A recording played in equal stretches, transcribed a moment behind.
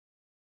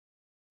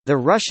The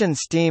Russian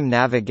Steam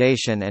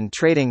Navigation and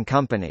Trading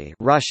Company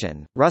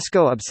Russian,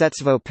 Rusko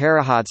Obsetstvo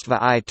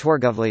Переходство I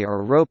Torgovli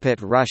or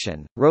ROPiT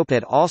Russian,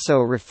 ROPiT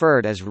also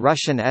referred as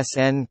Russian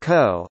SN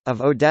Co.,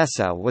 of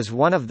Odessa was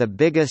one of the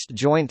biggest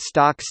joint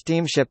stock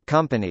steamship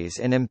companies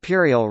in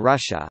Imperial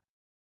Russia.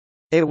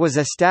 It was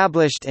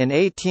established in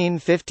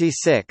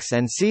 1856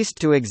 and ceased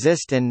to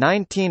exist in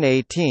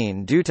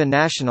 1918 due to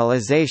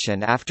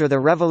nationalization after the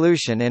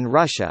revolution in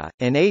Russia.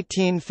 In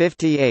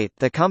 1858,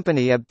 the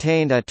company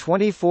obtained a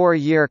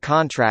 24-year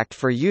contract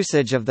for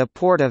usage of the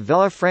port of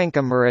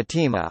Villafranca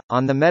Marittima,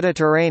 on the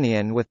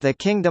Mediterranean with the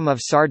Kingdom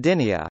of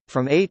Sardinia.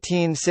 From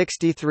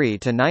 1863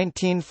 to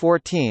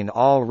 1914,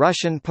 all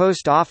Russian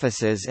post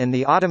offices in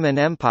the Ottoman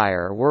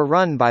Empire were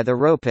run by the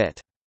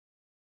ROPiT.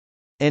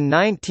 In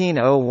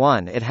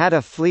 1901 it had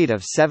a fleet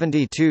of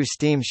 72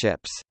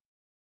 steamships.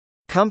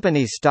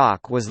 Company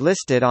stock was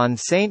listed on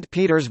St.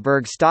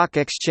 Petersburg Stock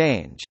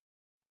Exchange.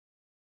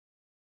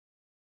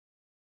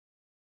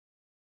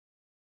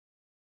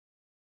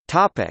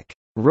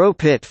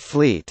 ROPiT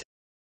fleet.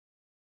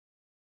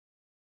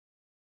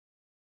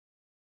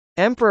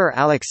 Emperor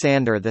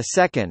Alexander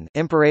II,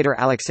 Imperator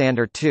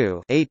Alexander II,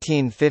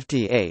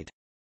 1858.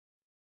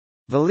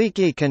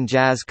 Veliki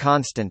Knjaz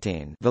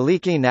Konstantin,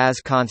 Veliki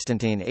Knaz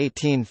Konstantin,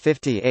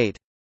 1858.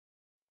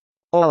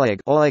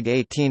 Oleg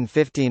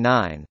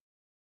 1859.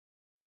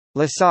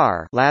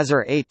 Lazar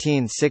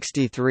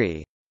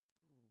 1863.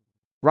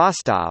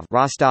 Rostov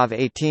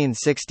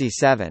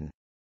 1867.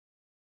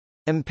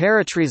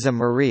 Imperatrica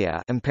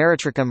Maria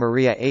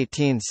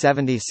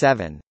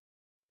 1877.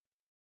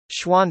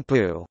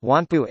 Xuanpu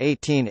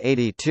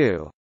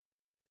 1882.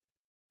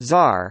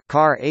 Tsar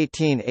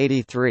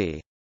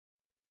 1883.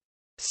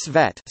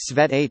 Svet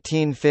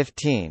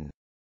 1815.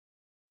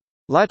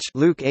 Luch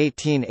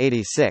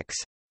 1886.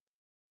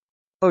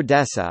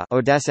 Odessa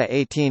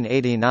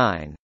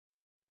 1889.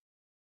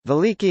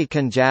 Veliki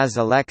Knjaz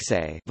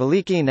Alexei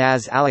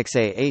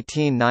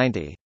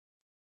 1890.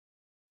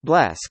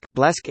 Blesk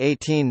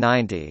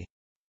 1890.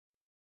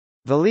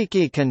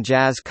 Veliki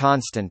Knjaz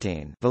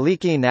Konstantin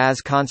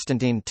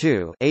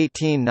II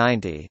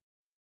 1890.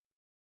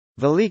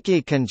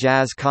 Veliki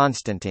Knjaz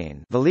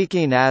Konstantin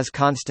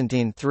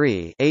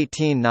III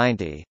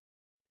 1890.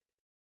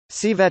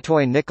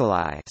 Svetoy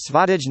Nikolai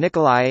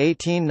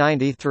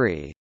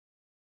 1893.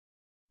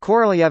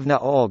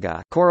 Korolyevna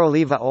Olga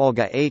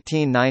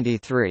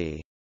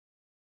 1893.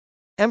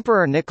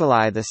 Emperor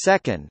Nikolai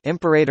II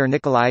Imperator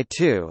Nikolai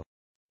II.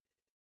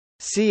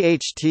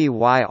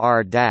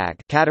 Chtyr Dag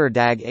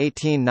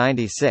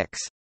 1896.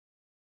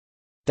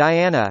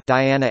 Diana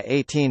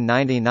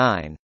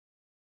 1899.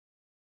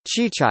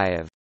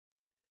 Chichayev.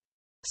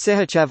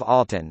 Sihachev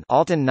Altan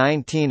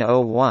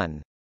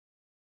 1901.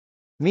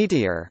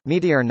 Meteor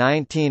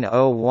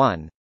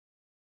 1901.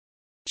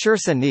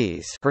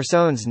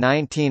 Chersones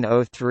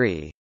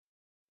 1903.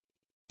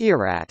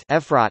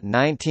 Efrat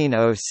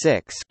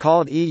 1906,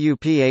 called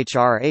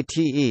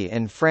EUPHRATE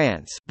in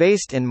France,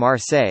 based in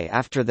Marseille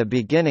after the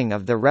beginning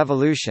of the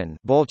revolution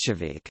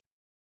Bolshevik.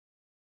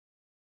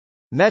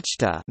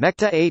 Mechta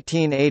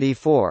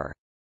 1884.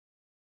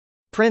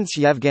 Prince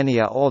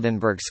Yevgenia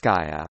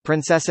Oldenburgskaya,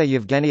 Princessa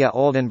Yevgenia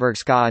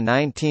Oldenburgskaya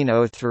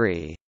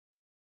 1903.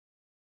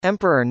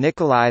 Emperor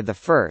Nikolai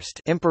I,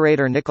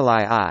 Imperator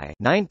Nikolai I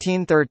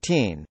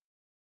 1913.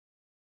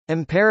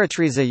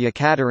 Imperatrica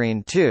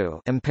Yekaterina II,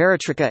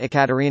 Imperatrica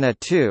Ekaterina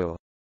II.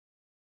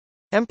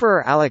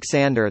 Emperor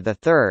Alexander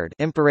III,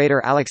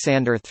 Imperator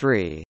Alexander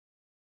III.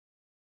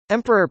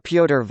 Emperor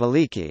Pyotr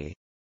Veliki.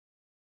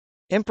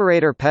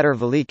 Imperator Petr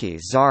Veliki,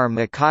 Tsar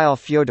Mikhail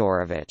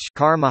Fyodorovich,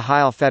 Kar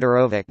Mikhail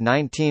Fedorovich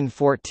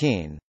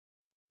 1914.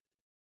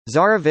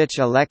 Tsarevich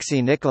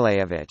Alexei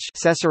Nikolaevich,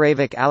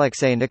 Cesarevich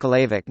Alexei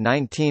Nikolaevich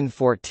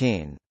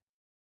 1914.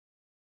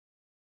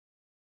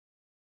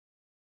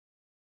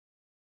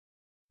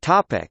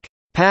 Topic: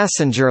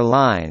 Passenger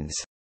lines.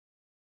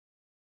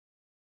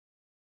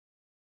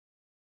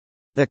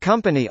 The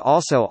company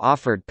also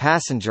offered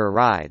passenger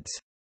rides.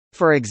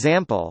 For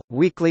example,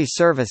 weekly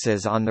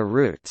services on the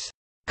routes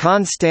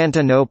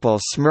Constantinople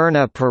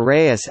Smyrna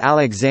Piraeus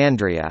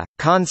Alexandria,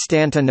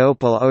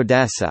 Constantinople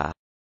Odessa.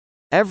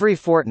 Every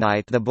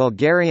fortnight the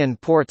Bulgarian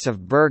ports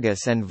of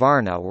Burgas and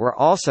Varna were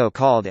also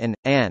called in,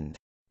 and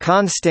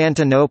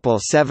Constantinople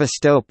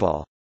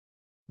Sevastopol.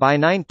 By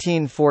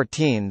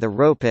 1914 the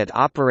ROPiT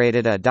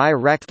operated a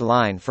direct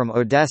line from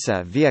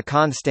Odessa via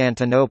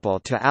Constantinople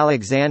to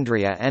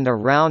Alexandria and a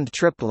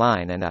round-trip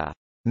line and a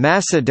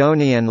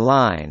Macedonian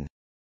line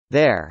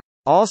there.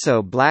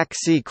 Also Black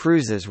Sea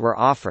cruises were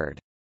offered.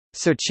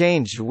 So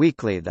changed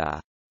weekly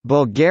the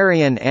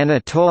Bulgarian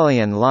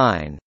Anatolian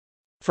line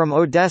from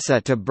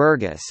Odessa to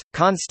Burgas,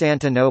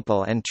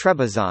 Constantinople and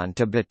Trebizond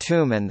to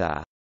Batum, and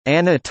the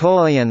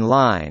Anatolian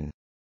line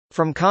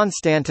from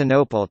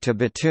Constantinople to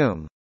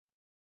Batum.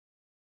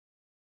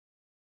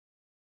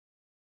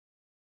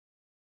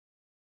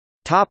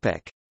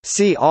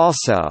 See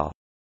also: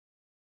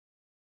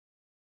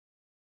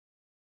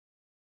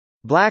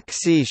 Black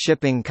Sea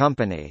Shipping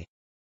Company.